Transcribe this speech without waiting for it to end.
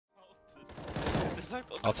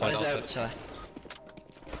gesagt. Und Outside, One is outside. outside.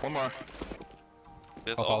 One more.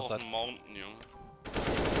 der ist Pop auch auf outside. dem Mountain, Junge.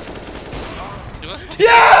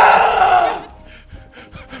 Ja!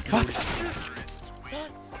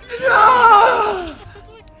 Ja!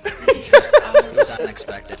 It was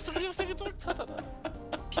unexpected. Was er gedrückt hat, Alter.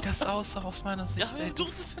 Wie das aussah aus meiner Sicht, Ja, ey, du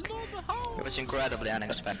hast verloren, hau! It was incredibly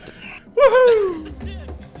unexpected. Woohoo!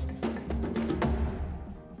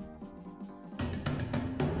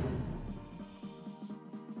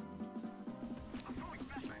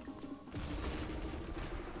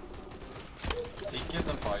 Ticket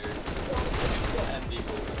on fire. And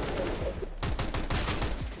default.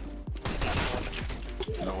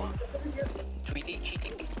 No one. Tweety,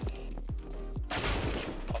 cheating.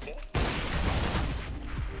 Okay.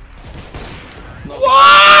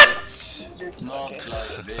 What? Not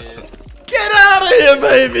like this. Get out of here,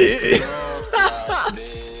 baby! Not like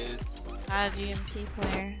this. Bad UMP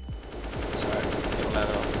player.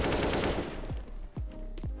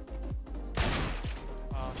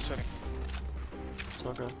 Ah, shit.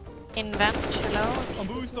 Okay. In vent, hello. I'm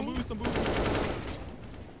Excuse me. boost.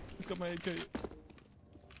 He's got my AK.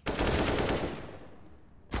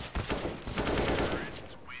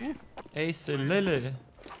 Ace Lily.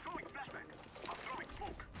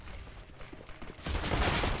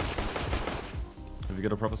 Have you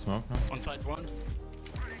got a proper smoke now? On side one.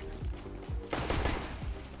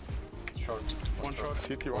 Short. One short.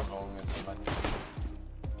 CT One one. long, it's fine.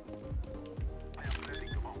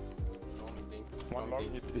 Long dinked. One long,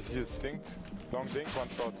 is he distinct? Long dink, one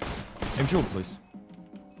shot. Aim shield, please.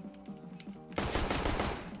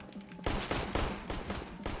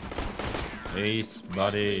 Ace,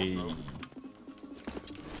 buddy. No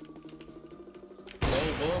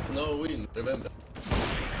bomb, no win, remember.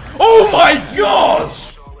 Oh my god!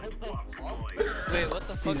 Wait, what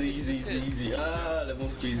the fuck? Easy. Ah, that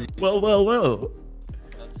was squeezy. Well.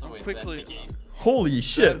 That's the way Quickly. to end the game. Holy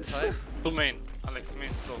shit. To main. Alex, main,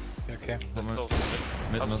 close. Okay. That's close.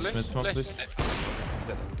 Mid, Hast du mid, Flash? mid smoke, Flash? please.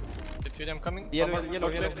 Did you them coming? Yellow.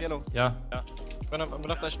 Yeah. I'm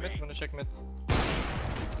gonna flash mid, I'm gonna check mid.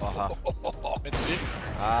 Aha. Mid three.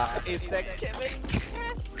 Ah, ist der Kevin?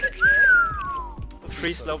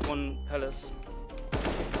 Free slope on Palace.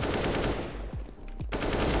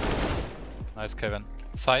 Nice, Kevin.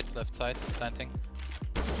 Side, left side, planting.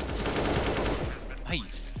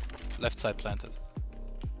 Nice. Left side planted.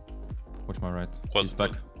 Watch my right. One, He's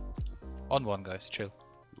back. On one, guys, chill.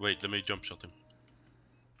 Wait, let me jump shot him.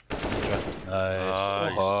 Nice.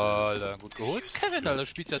 Nice. Oh, Alter, gut geholt. Kevin, Alter,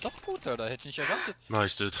 spielst ja doch gut, Alter. Hätte ich nicht erwartet.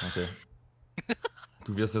 Nice, dude. Okay.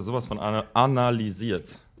 Du wirst ja sowas von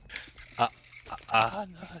analysiert. Nice.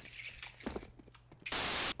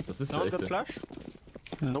 Das ist ja echt. flash?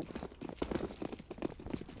 Nope.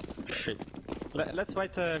 Shit. Let's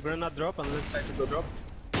wait grenade drop and let's try to go drop.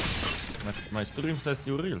 My stream says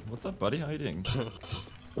you're real. What's up, buddy? How you doing?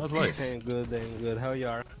 How's life? Good. How you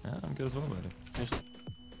are? Yeah, I'm good as well, buddy.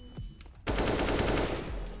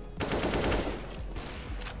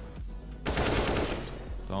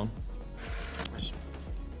 Down.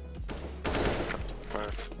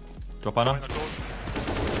 Drop einer.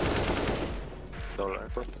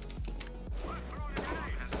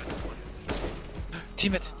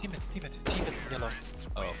 Team it, yellow.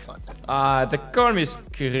 Oh, fuck. Ah, they call me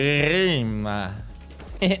Scream.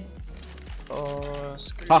 Oh,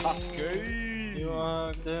 scream. You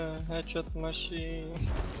are the headshot machine.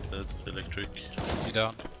 That's electric. Die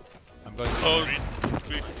down. I'm going to... Oh,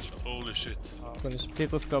 shit. Holy shit. So nicht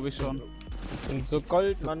Petrus, glaube ich schon. Und so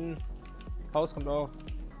Gold, Mann. Haus kommt auch.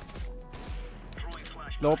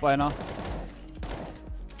 Lob einer.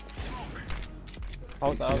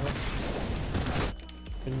 Haus aber.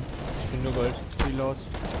 Ich bin nur Gold. Reload.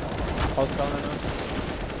 Haus down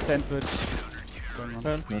einer. Sandwich.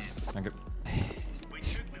 Yes. Danke.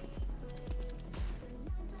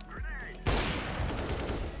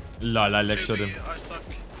 Lol, I lectured him.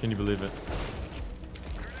 Can you believe it?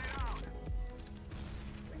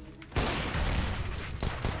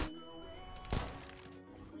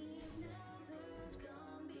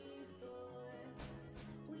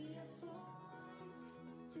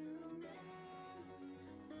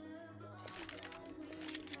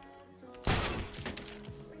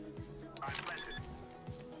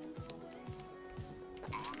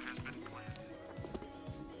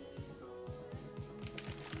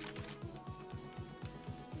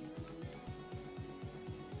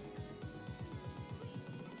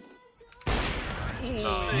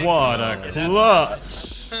 What a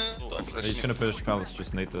clutch! He's gonna push Palace,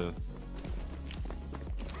 just need the...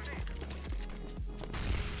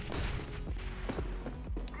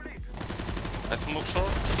 I smoke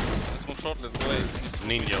short. One short, let's go.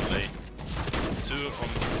 Ninja play. 2 on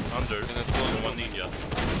under, and then 1 ninja.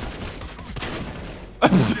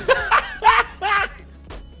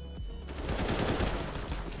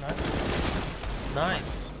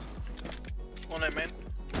 Nice. One I meant.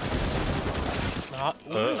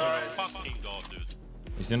 Fucking god, dude.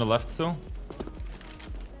 He's in the left still.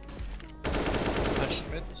 Flash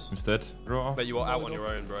mid. He's dead. Bro. But you are out on your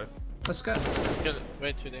own, bro. Let's go. Kill it.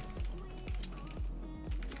 Wait, 2D.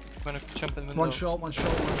 I'm gonna jump in the One shot, one chat.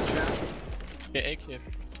 Yeah, A clear.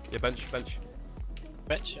 Yeah, bench, bench.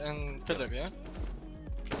 Bench and pillar, yeah?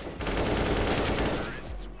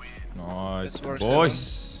 Nice, This works,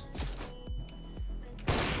 boys.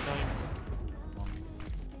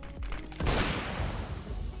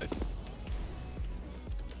 Nice.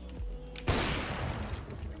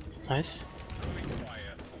 Nice.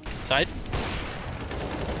 Side.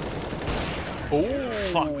 Oh,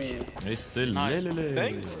 fuck. Nice.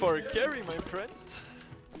 Thanks for a carry, my friend.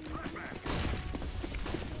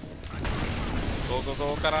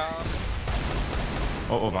 Go, cara.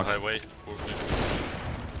 Oh, back. Highway.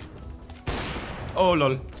 Oh,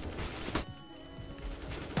 lol.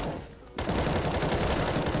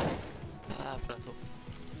 Ah, prato.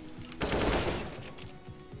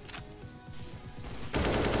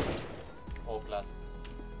 Oh, blast.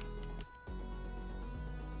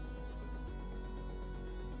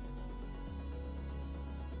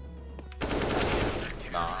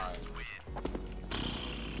 Nice.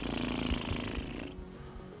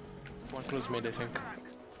 One close mid, I think.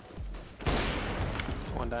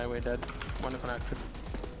 One die, way dead. One connected.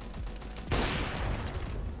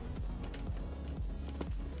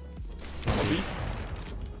 B.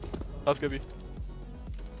 Let's go B.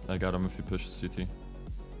 I got him if he pushes CT.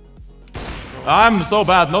 I'm so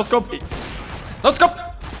bad. No scope. No scope.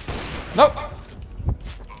 No.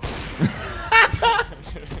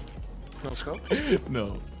 No scope?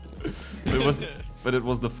 No. But it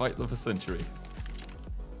was the fight of a century.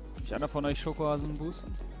 Kann einer von euch Schokohasen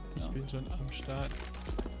boosten? Ich bin schon am Start.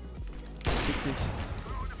 Wirklich.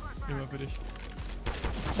 Immer für dich.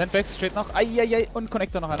 Sandbags steht noch. Eieiei. Und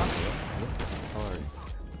Connector noch einer.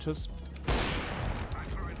 Tschüss.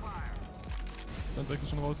 Dann weg ist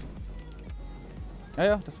schon raus. Ja,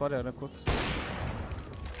 ja, das war der da kurz.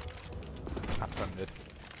 Hab dann mit.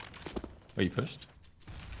 Are you pushed?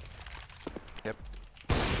 Yep.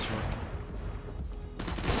 Sure.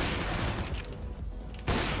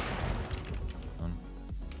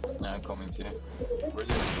 Yeah, I'm coming to you. Where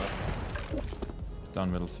do you go?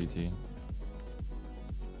 Down middle CT.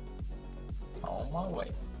 On my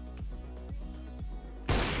way.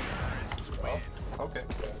 Oh, okay.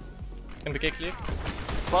 Can we get clear?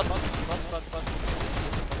 What?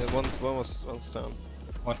 Yeah, one's down.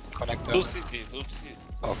 One connector. Two cities, oopsie.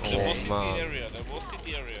 Okay, There was city man. area, there was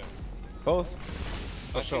city area. Both?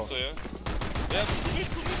 I For sure. think so, yeah? Yeah,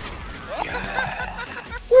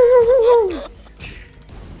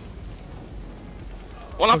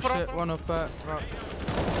 One up, One up, right.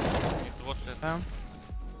 Need to watch that. Down.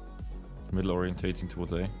 Middle orientating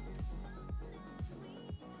towards A.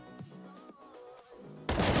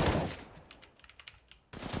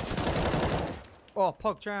 Oh,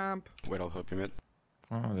 pog jump. Wait, I'll help you, mate.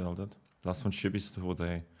 Oh, they all did. Last one should be towards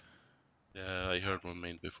A. Yeah, I heard one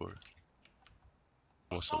main before.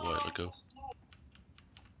 It was a while ago.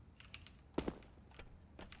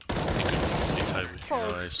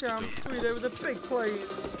 Nice to go. Mrtweeday with a big play.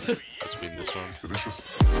 Let's win this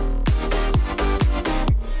one.